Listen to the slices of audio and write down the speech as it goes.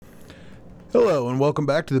Hello and welcome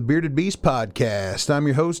back to the Bearded Beast Podcast. I'm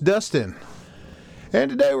your host, Dustin.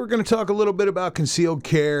 And today we're going to talk a little bit about concealed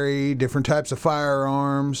carry, different types of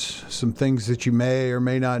firearms, some things that you may or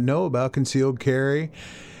may not know about concealed carry,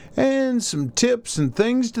 and some tips and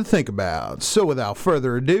things to think about. So without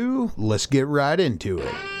further ado, let's get right into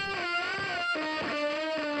it.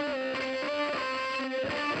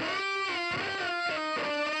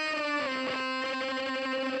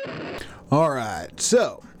 Alright,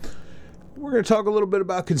 so we're going to talk a little bit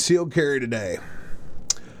about concealed carry today.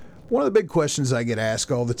 One of the big questions I get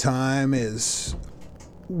asked all the time is,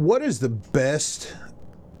 what is the best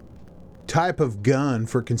type of gun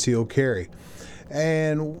for concealed carry?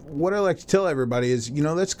 And what I like to tell everybody is,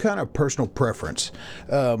 that's kind of personal preference.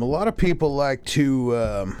 A lot of people really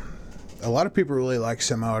like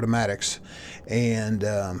semi-automatics. And,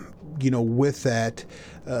 with that,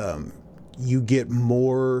 you get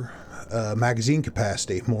more magazine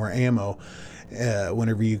capacity, more ammo,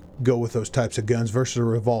 whenever you go with those types of guns versus a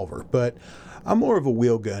revolver. But I'm more of a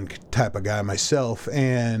wheel gun type of guy myself,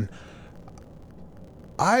 and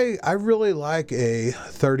I really like a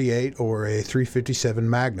 38 or a 357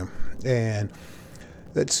 Magnum, and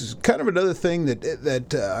that's kind of another thing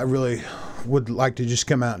that I really would like to just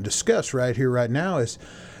come out and discuss right here, right now is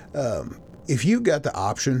if you got the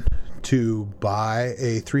option to buy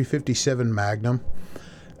a 357 Magnum,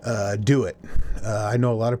 do it. I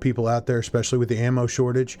know a lot of people out there, especially with the ammo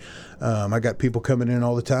shortage. I got people coming in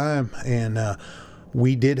all the time, and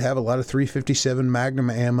we did have a lot of 357 Magnum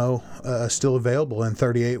ammo still available, and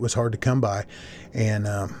 38 was hard to come by. And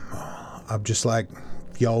I'm just like,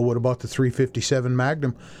 if y'all would have bought the 357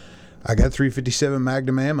 Magnum, I got 357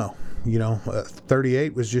 Magnum ammo.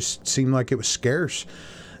 38 seemed like it was scarce.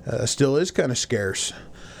 Still is kind of scarce.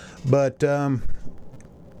 But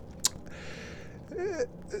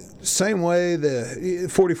same way, the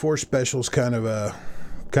 44 special is kind of a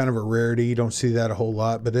rarity. You don't see that a whole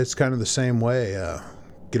lot, but it's kind of the same way.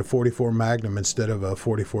 Get a 44 Magnum instead of a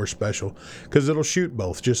 44 special, because it'll shoot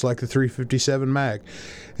both, just like the 357 mag.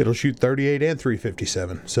 It'll shoot 38 and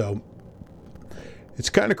 357. So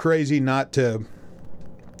it's kind of crazy not to,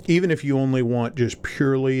 even if you only want just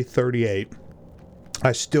purely 38,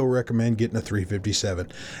 I still recommend getting a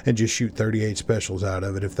 357 and just shoot 38 specials out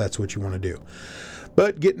of it if that's what you want to do.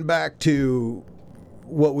 But getting back to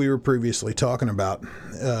what we were previously talking about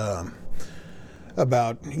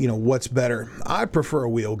what's better, I prefer a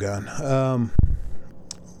wheel gun.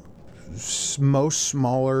 Most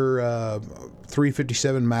smaller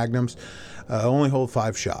 357 Magnums only hold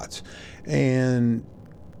 5 shots, and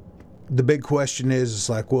the big question is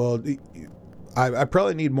like, well, I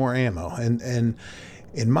probably need more ammo, and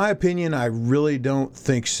in my opinion, I really don't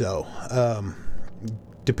think so.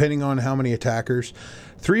 Depending on how many attackers,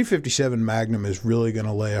 357 Magnum is really going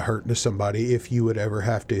to lay a hurt into somebody if you would ever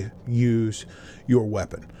have to use your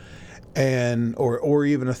weapon, and or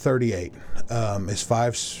even a 38. Is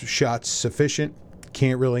 5 shots sufficient?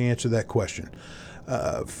 Can't really answer that question.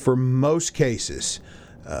 For most cases,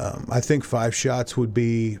 I think 5 shots would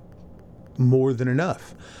be more than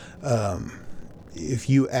enough. If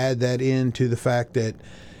you add that into the fact that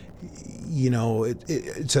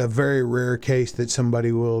it's a very rare case that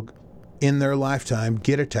somebody will, in their lifetime,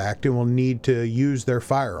 get attacked and will need to use their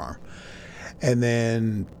firearm. And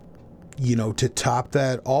then, to top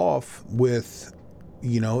that off with,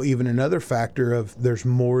 even another factor of there's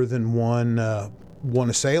more than one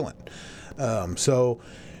assailant. So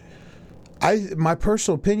my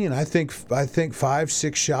personal opinion, I think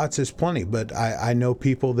 5-6 shots is plenty, but I know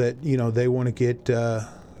people that, they want to get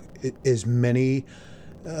as many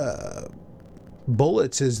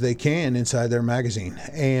bullets as they can inside their magazine.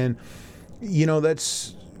 And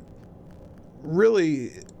that's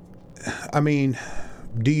really,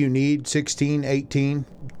 do you need 16, 18,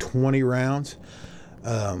 20 rounds?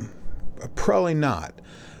 Probably not.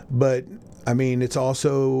 But it's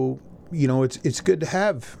also, it's good to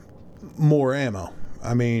have more ammo.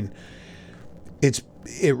 It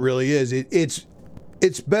really is. It's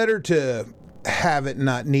better to have it and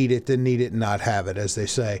not need it than need it and not have it, as they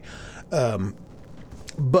say.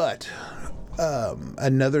 But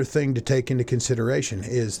another thing to take into consideration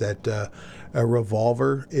is that a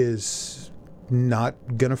revolver is not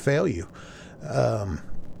going to fail you.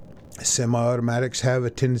 Semi-automatics have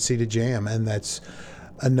a tendency to jam, and that's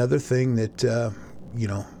another thing that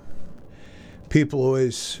people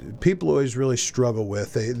always really struggle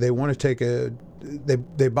with. They want to take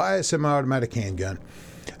they buy a semi-automatic handgun,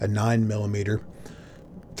 a 9mm,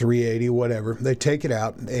 380, whatever. They take it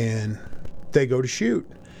out and they go to shoot,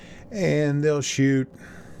 and they'll shoot,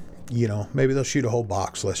 maybe they'll shoot a whole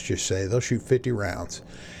box. Let's just say they'll shoot 50 rounds,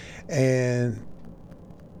 and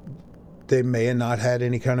they may have not had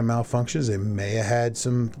any kind of malfunctions. They may have had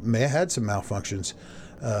some malfunctions,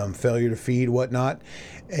 failure to feed, whatnot,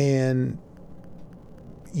 and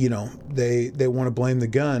they want to blame the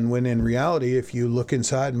gun, when in reality, if you look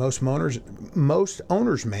inside most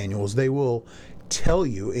owners manuals, they will tell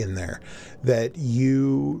you in there that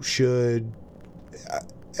you should,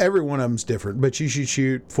 every one of them's different, but you should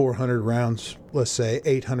shoot 400 rounds, let's say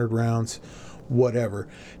 800 rounds, whatever,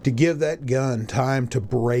 to give that gun time to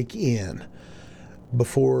break in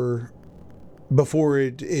before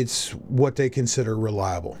it's what they consider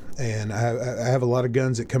reliable. And I have a lot of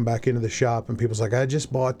guns that come back into the shop, and people's like, I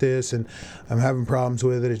just bought this and I'm having problems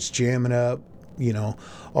with it, it's jamming up,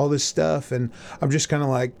 all this stuff. And I'm just kind of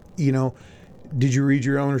like, did you read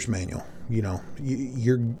your owner's manual?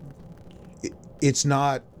 It's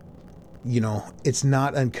not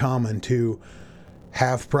uncommon to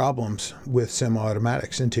have problems with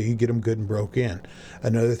semi-automatics until you get them good and broke in.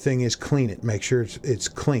 Another thing is clean it. Make sure it's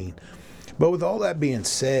clean. But with all that being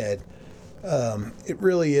said, it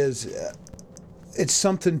really is, it's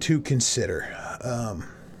something to consider.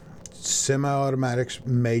 Semi-automatics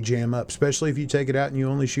may jam up, especially if you take it out and you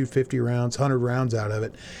only shoot 50 rounds, 100 rounds out of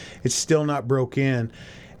it. It's still not broke in,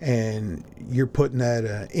 and you're putting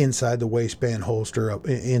that inside the waistband holster, up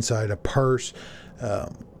inside a purse,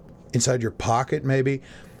 inside your pocket maybe,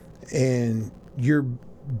 and you're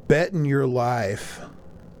betting your life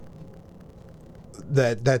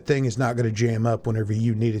that thing is not going to jam up whenever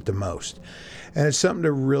you need it the most. And it's something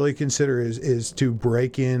to really consider, is to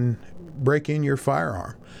break in your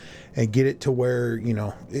firearm and get it to where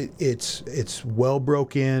it's well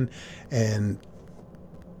broke in, and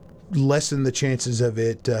lessen the chances of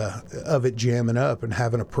it jamming up and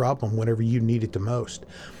having a problem whenever you need it the most.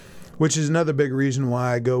 Which is another big reason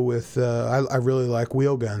why I go with I really like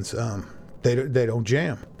wheel guns. They don't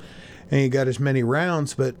jam, and you got as many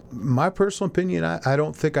rounds. But my personal opinion, I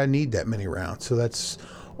don't think I need that many rounds. So that's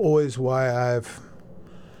always why I've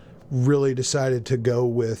really decided to go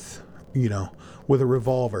with with a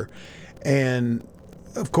revolver. And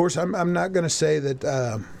of course, I'm not going to say that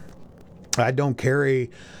I don't carry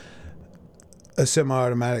a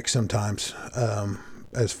semi-automatic sometimes.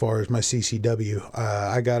 As far as my CCW,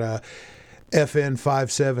 I got a FN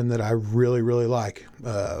 5.7 that I really, really like.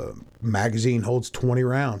 Magazine holds 20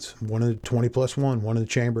 rounds, one of the 20 plus one in the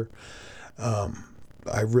chamber.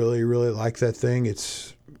 I really, really like that thing.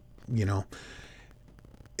 It's,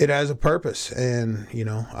 it has a purpose, and,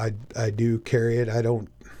 I do carry it. I don't,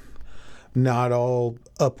 not all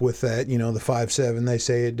up with that, the 5.7, they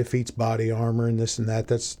say it defeats body armor and this and that.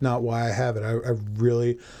 That's not why I have it. I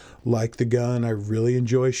really like the gun. I really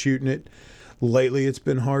enjoy shooting it. Lately, it's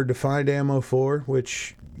been hard to find ammo for,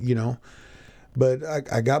 which, but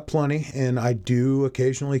I got plenty, and I do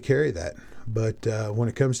occasionally carry that. But when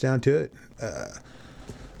it comes down to it,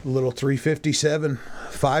 little 357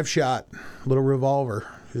 5-shot little revolver,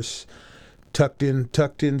 just tucked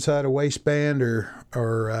inside a waistband,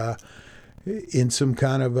 or in some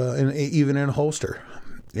kind of even in a holster.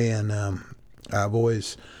 And I've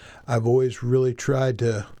always really tried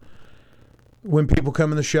to, when people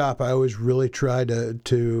come in the shop, I always really try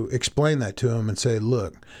to explain that to them and say,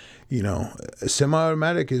 look, a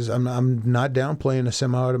semi-automatic is, I'm not downplaying a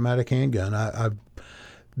semi-automatic handgun.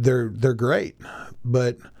 They're great,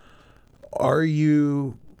 but are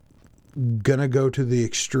you gonna go to the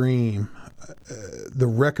extreme, the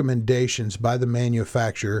recommendations by the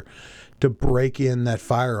manufacturer to break in that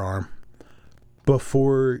firearm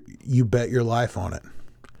before you bet your life on it?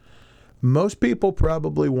 Most people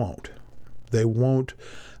probably won't. They won't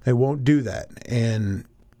do that. And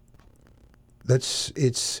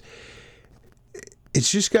it's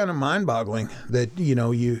just kind of mind-boggling that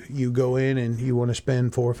you go in and you want to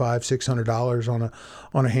spend $400, $500, $600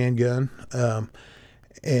 on a handgun,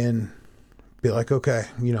 and be like, okay,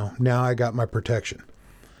 now I got my protection.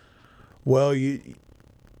 Well, you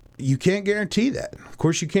can't guarantee that. Of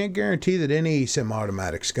course, you can't guarantee that any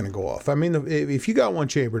semi-automatic's going to go off. I mean, if you got one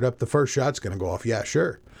chambered up, the first shot's going to go off. Yeah,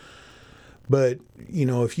 sure. But,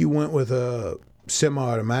 if you went with a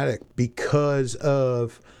semi-automatic because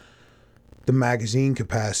of the magazine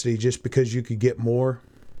capacity, just because you could get more,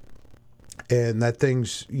 and that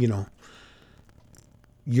thing's, you're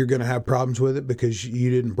going to have problems with it because you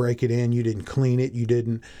didn't break it in, you didn't clean it, you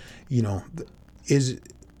didn't, is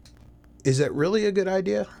that really a good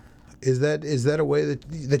idea? Is that a way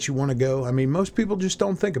that you want to go? I mean, most people just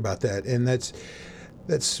don't think about that, and that's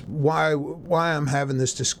why I'm having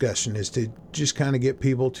this discussion, is to just kind of get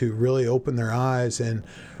people to really open their eyes and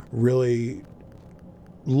really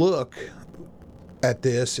look at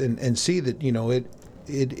this and see that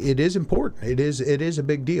it is important. It is a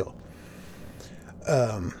big deal.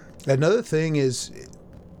 Another thing is,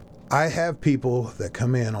 I have people that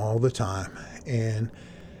come in all the time and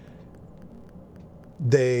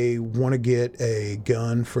they want to get a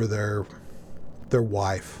gun for their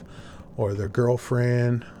wife or their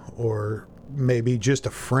girlfriend, or maybe just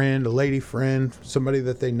a friend, a lady friend, somebody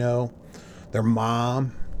that they know, their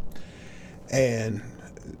mom, and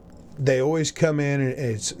they always come in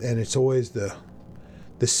and it's always the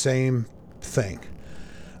same thing.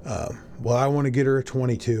 Well, I want to get her a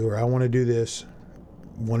 22, or I want to do this,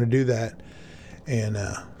 want to do that, and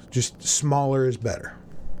just smaller is better.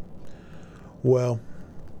 Well,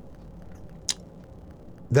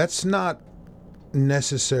 that's not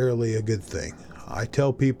necessarily a good thing. I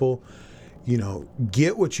tell people,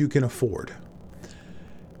 get what you can afford.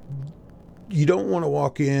 You don't want to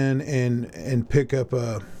walk in and pick up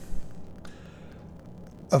a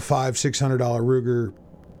 $500-600 Ruger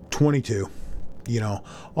 22,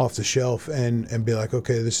 off the shelf and be like,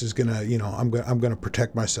 okay, this is gonna, I'm gonna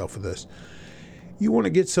protect myself with this. You want to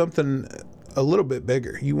get something a little bit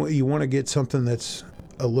bigger. You want to get something that's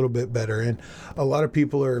a little bit better. And a lot of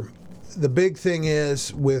people the big thing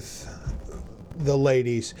is with the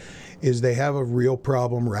ladies is they have a real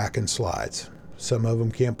problem racking slides. Some of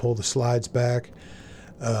them can't pull the slides back.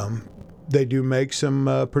 They do make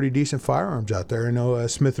some pretty decent firearms out there. I know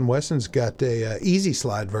Smith & Wesson's got a easy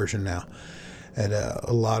slide version now, and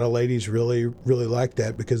a lot of ladies really like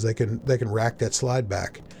that because they can rack that slide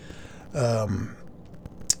back.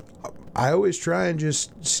 I always try and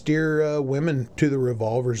just steer women to the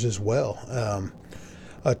revolvers as well.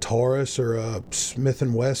 A Taurus or a Smith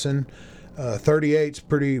 & Wesson 38's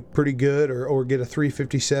pretty good, or get a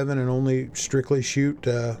 357 and only strictly shoot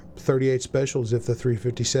 38 specials if the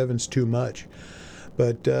 357's too much.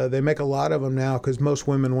 But they make a lot of them now because most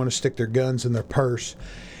women want to stick their guns in their purse,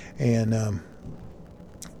 and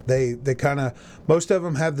they kind of, most of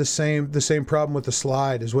them have the same problem with the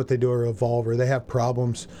slide as what they do a revolver. They have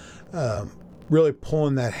problems really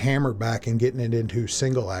pulling that hammer back and getting it into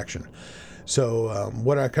single action. So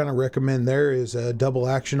what I kind of recommend there is a double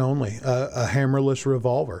action only, a hammerless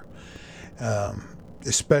revolver,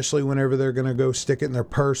 especially whenever they're going to go stick it in their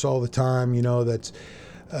purse all the time. That's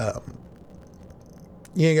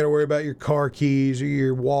you ain't got to worry about your car keys or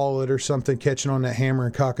your wallet or something catching on that hammer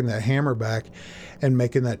and cocking that hammer back and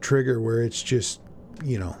making that trigger where it's just,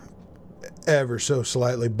 ever so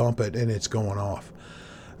slightly bump it and it's going off.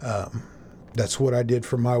 That's what I did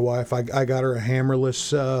for my wife. I got her a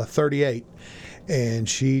hammerless 38, and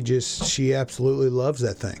she absolutely loves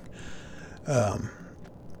that thing.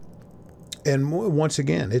 And once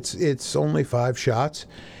again, it's only 5 shots.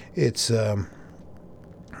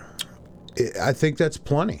 I think that's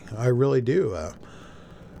plenty. I really do.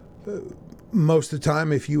 Most of the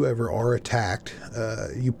time, if you ever are attacked,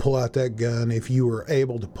 you pull out that gun. If you were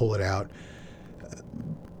able to pull it out,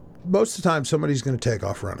 most of the time somebody's going to take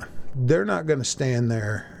off running. They're not going to stand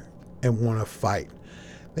there and want to fight.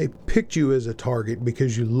 They picked you as a target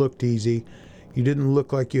because you looked easy. You didn't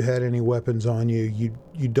look like you had any weapons on you.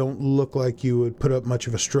 You don't look like you would put up much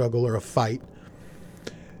of a struggle or a fight.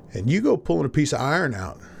 And you go pulling a piece of iron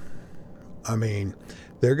out. I mean,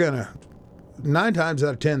 they're going to, 9 times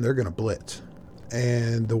out of 10, they're going to blitz.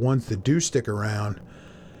 And the ones that do stick around,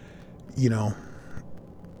 you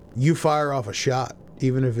fire off a shot,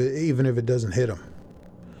 even if it doesn't hit them.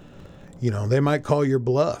 They might call your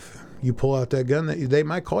bluff. You pull out that gun, they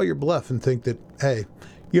might call your bluff and think that, hey,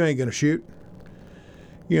 you ain't going to shoot.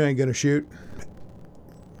 You ain't going to shoot.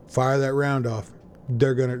 Fire that round off.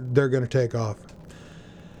 They're going to take off.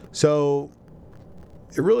 So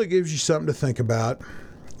it really gives you something to think about,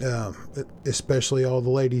 especially all the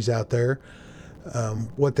ladies out there,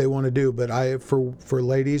 what they want to do. But for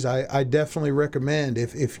ladies, I definitely recommend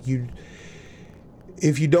if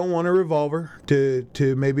you don't want a revolver,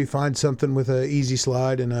 to maybe find something with a easy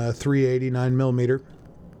slide and a 380 9mm.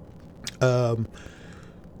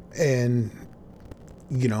 And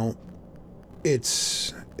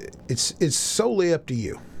it's solely up to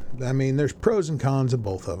you. I mean, there's pros and cons of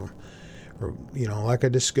both of them. Like I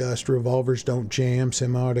discussed, revolvers don't jam,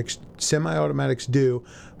 semi-automatics do,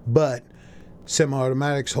 but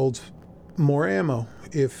semi-automatics holds more ammo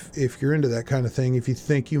if you're into that kind of thing, if you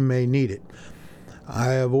think you may need it. I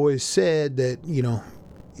have always said that,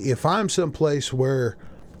 if I'm someplace where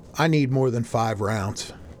I need more than 5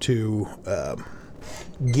 rounds to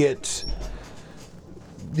get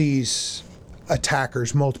these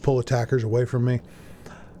multiple attackers away from me,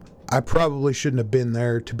 I probably shouldn't have been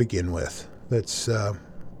there to begin with. That's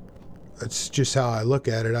just how I look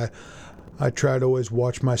at it. I try to always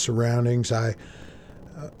watch my surroundings. I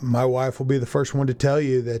My wife will be the first one to tell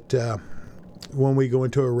you that when we go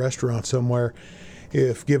into a restaurant somewhere,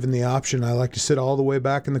 if given the option, I like to sit all the way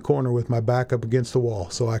back in the corner with my back up against the wall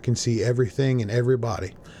so I can see everything and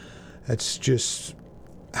everybody. That's just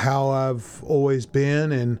how I've always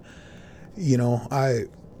been, and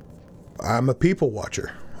I'm a people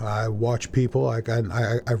watcher. I watch people. I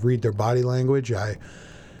read their body language. I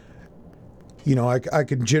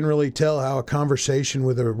can generally tell how a conversation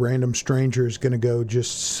with a random stranger is going to go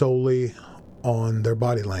just solely on their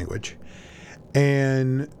body language.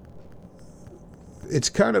 And it's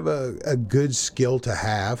kind of a good skill to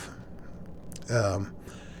have,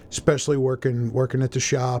 especially working at the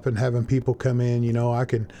shop and having people come in.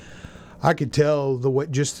 I could tell the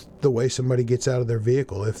way somebody gets out of their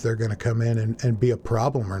vehicle if they're going to come in and be a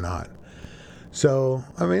problem or not. So,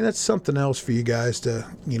 I mean, that's something else for you guys to,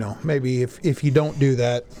 maybe if you don't do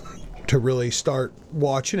that, to really start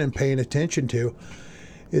watching and paying attention to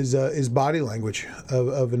is body language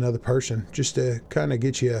of another person, just to kind of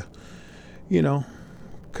get you,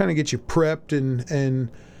 prepped and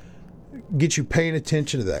get you paying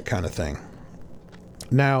attention to that kind of thing.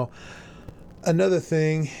 Now, another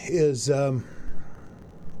thing is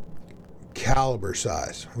caliber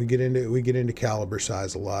size. We get into caliber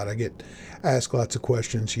size a lot. I get asked lots of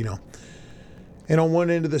questions, And on one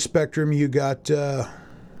end of the spectrum, you got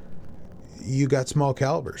small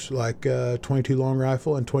calibers like 22 long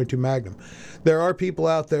rifle and 22 Magnum. There are people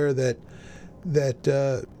out there that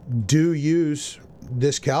do use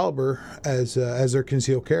this caliber as their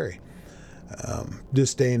concealed carry.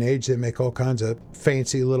 This day and age, they make all kinds of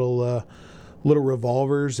fancy little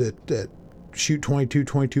revolvers that shoot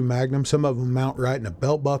 22 Magnum. Some of them mount right in a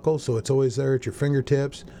belt buckle, so it's always there at your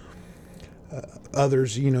fingertips.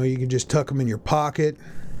 Others, you can just tuck them in your pocket.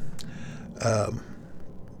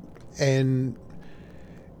 And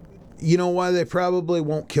you know why they probably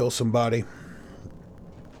won't kill somebody?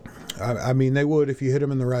 I mean, they would if you hit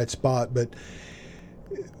them in the right spot, but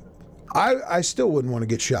I still wouldn't want to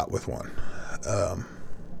get shot with one.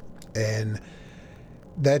 And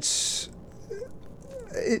that's...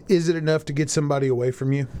 Is it enough to get somebody away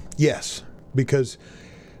from you? Yes, because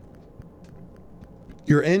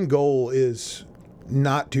your end goal is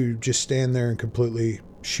not to just stand there and completely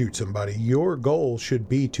shoot somebody. Your goal should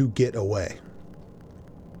be to get away.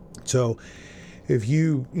 So if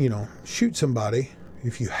you shoot somebody,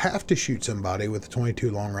 if you have to shoot somebody with a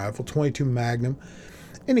 22 long rifle, 22 Magnum,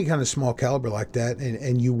 any kind of small caliber like that,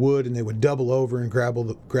 and they would double over and grab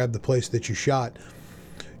the place that you shot,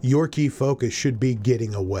 your key focus should be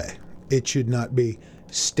getting away. It should not be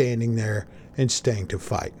standing there and staying to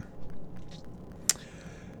fight.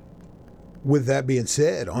 With that being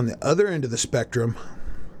said, on the other end of the spectrum,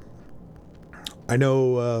 I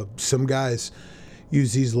know some guys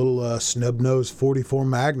use these little snub-nosed 44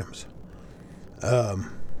 Magnums.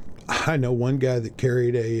 I know one guy that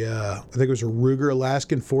carried I think it was a Ruger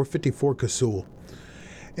Alaskan 454 Casull.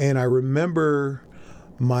 And I remember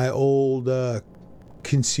my old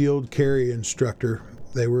concealed carry instructor.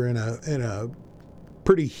 They were in a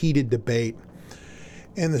pretty heated debate,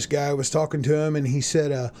 and this guy was talking to him, and he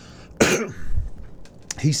said, I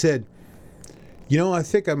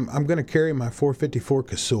think I'm going to carry my 454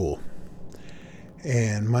 Casull.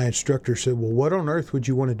 And my instructor said, well, what on earth would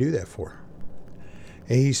you want to do that for?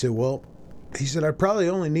 And he said, I probably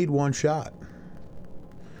only need one shot.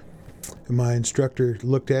 And my instructor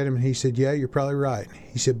looked at him and he said, yeah, you're probably right.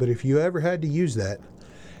 He said, but if you ever had to use that,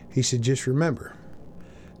 he said, just remember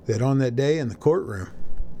that on that day in the courtroom,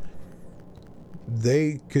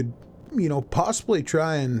 they could, possibly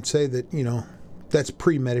try and say that, that's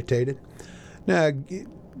premeditated. Now,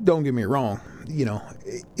 don't get me wrong,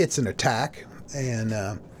 it's an attack,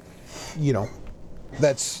 and,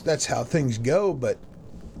 that's how things go, but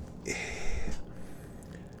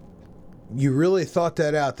you really thought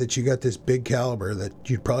that out, that you got this big caliber that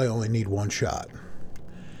you'd probably only need one shot.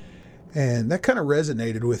 And that kind of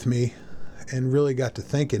resonated with me and really got to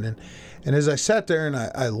thinking. And as I sat there and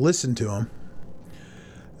I listened to them,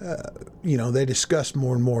 they discussed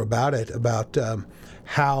more and more about it, about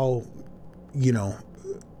how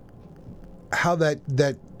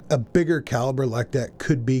that a bigger caliber like that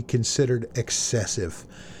could be considered excessive.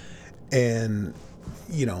 And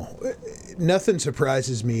nothing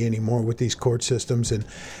surprises me anymore with these court systems and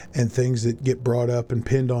things that get brought up and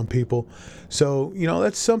pinned on people. So,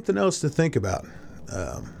 that's something else to think about.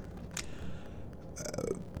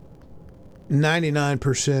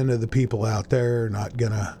 99% of the people out there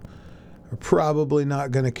are probably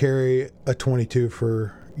not gonna carry a 22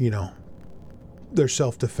 for, their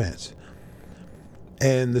self-defense.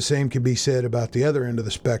 And the same can be said about the other end of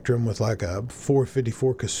the spectrum with like a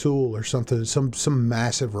 454 Casull or something, some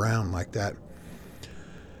massive round like that.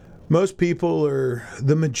 Most people, or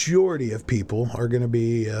the majority of people, are going to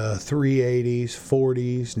be 380s,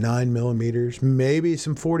 40s, 9 millimeters, maybe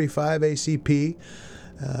some 45 ACP.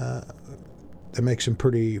 That makes some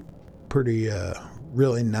pretty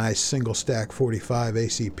really nice single stack 45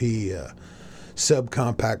 ACP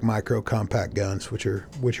subcompact, micro compact guns, which are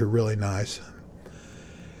really nice.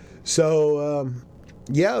 So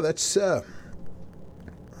yeah, that's. I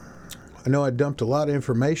know I dumped a lot of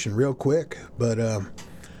information real quick, but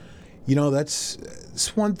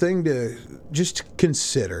that's one thing to just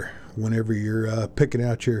consider whenever you're picking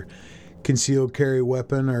out your concealed carry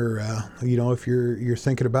weapon, or if you're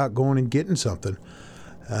thinking about going and getting something.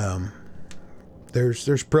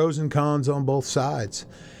 There's pros and cons on both sides,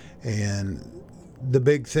 and the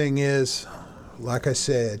big thing is, like I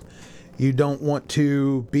said, you don't want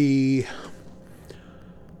to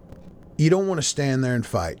stand there and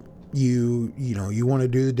fight. You want to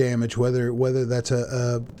do the damage, whether that's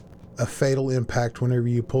a fatal impact whenever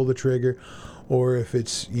you pull the trigger, or if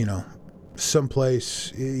it's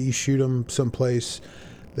someplace you shoot them someplace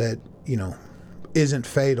that isn't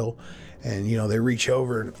fatal, and they reach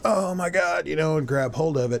over and, oh my God, and grab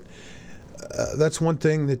hold of it. That's one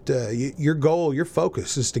thing that your goal, your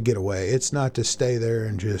focus is to get away. It's not to stay there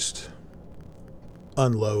and just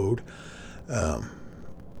unload,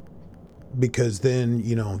 because then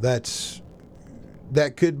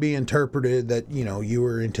that could be interpreted that you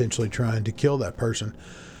were intentionally trying to kill that person.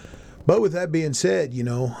 But with that being said,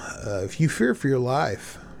 if you fear for your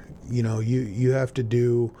life, you have to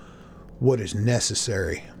do what is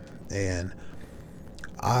necessary. And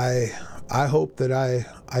I hope that I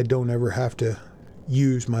don't ever have to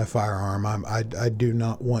use my firearm. I do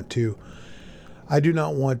not want to. I do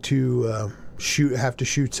not want to have to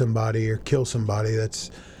shoot somebody or kill somebody.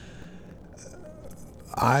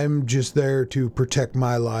 I'm just there to protect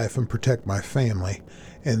my life and protect my family,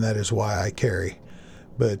 and that is why I carry.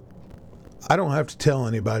 But I don't have to tell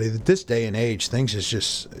anybody that this day and age, things is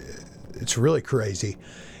just, it's really crazy,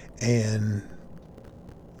 and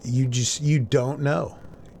you don't know.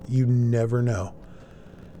 You never know.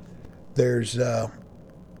 There's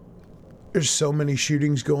so many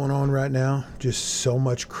shootings going on right now, just so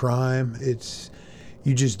much crime.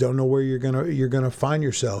 You just don't know where you're gonna find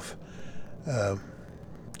yourself.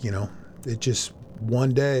 It just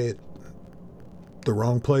one day at the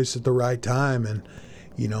wrong place at the right time, and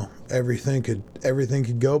everything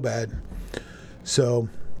could go bad. So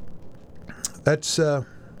that's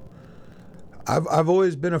I've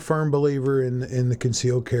always been a firm believer in the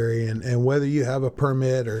concealed carry, and whether you have a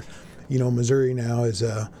permit or Missouri now is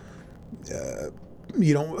a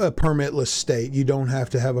permitless state. You don't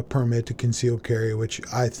have to have a permit to conceal carry, which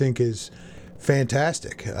I think is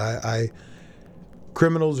fantastic.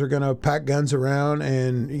 Criminals are going to pack guns around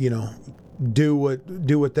and do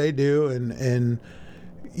what they do, and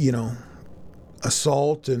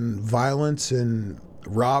assault and violence and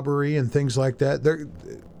robbery and things like that.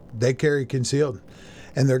 They carry concealed,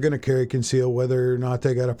 and they're going to carry concealed whether or not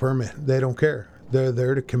they got a permit. They don't care. They're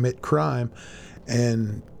there to commit crime,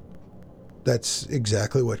 and that's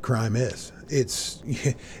exactly what crime is. It's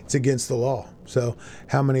against the law. So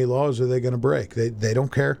how many laws are they going to break? They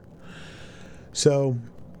don't care. So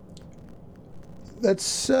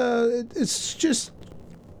that's it's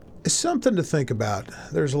something to think about.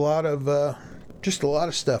 There's a lot of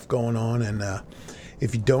stuff going on, and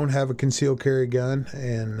if you don't have a concealed carry gun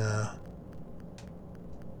and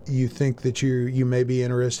you think that you may be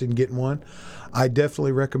interested in getting one, I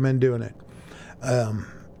definitely recommend doing it.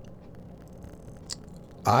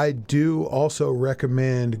 I do also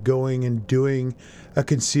recommend going and doing a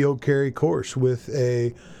concealed carry course with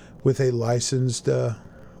a licensed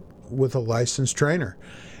trainer,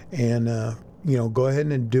 and go ahead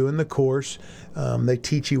and doing the course. They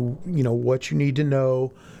teach you what you need to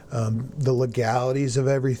know, the legalities of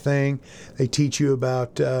everything. They teach you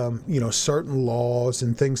about certain laws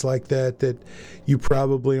and things like that you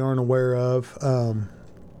probably aren't aware of,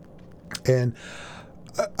 and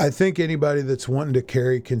I think anybody that's wanting to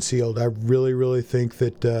carry concealed, I really, really think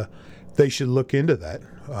that they should look into that.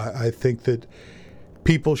 I think that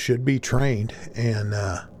people should be trained, and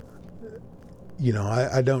I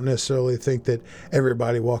don't necessarily think that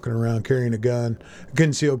everybody walking around carrying a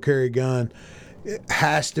concealed carry gun,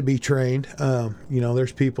 has to be trained.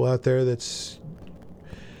 There's people out there that's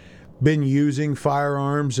been using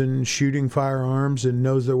firearms and shooting firearms and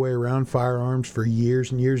knows their way around firearms for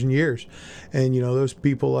years and years and years. And, those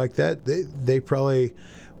people like that, they probably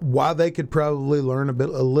while they could probably learn a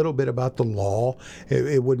little bit about the law,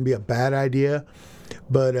 it wouldn't be a bad idea.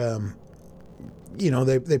 But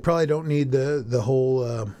they probably don't need the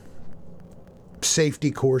whole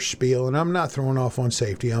safety course spiel. And I'm not throwing off on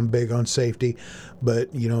safety. I'm big on safety,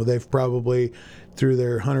 but they've probably, through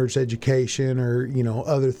their hunter's education or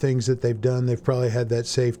other things that they've done, they've probably had that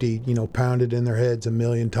safety pounded in their heads a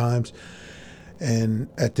million times. And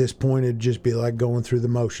at this point, it'd just be like going through the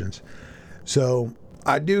motions. So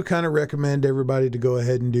I do kind of recommend everybody to go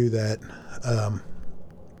ahead and do that,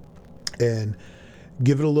 and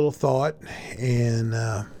give it a little thought. And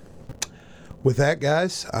with that,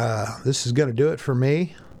 guys, this is going to do it for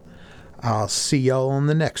me. I'll see y'all on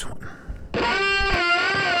the next one.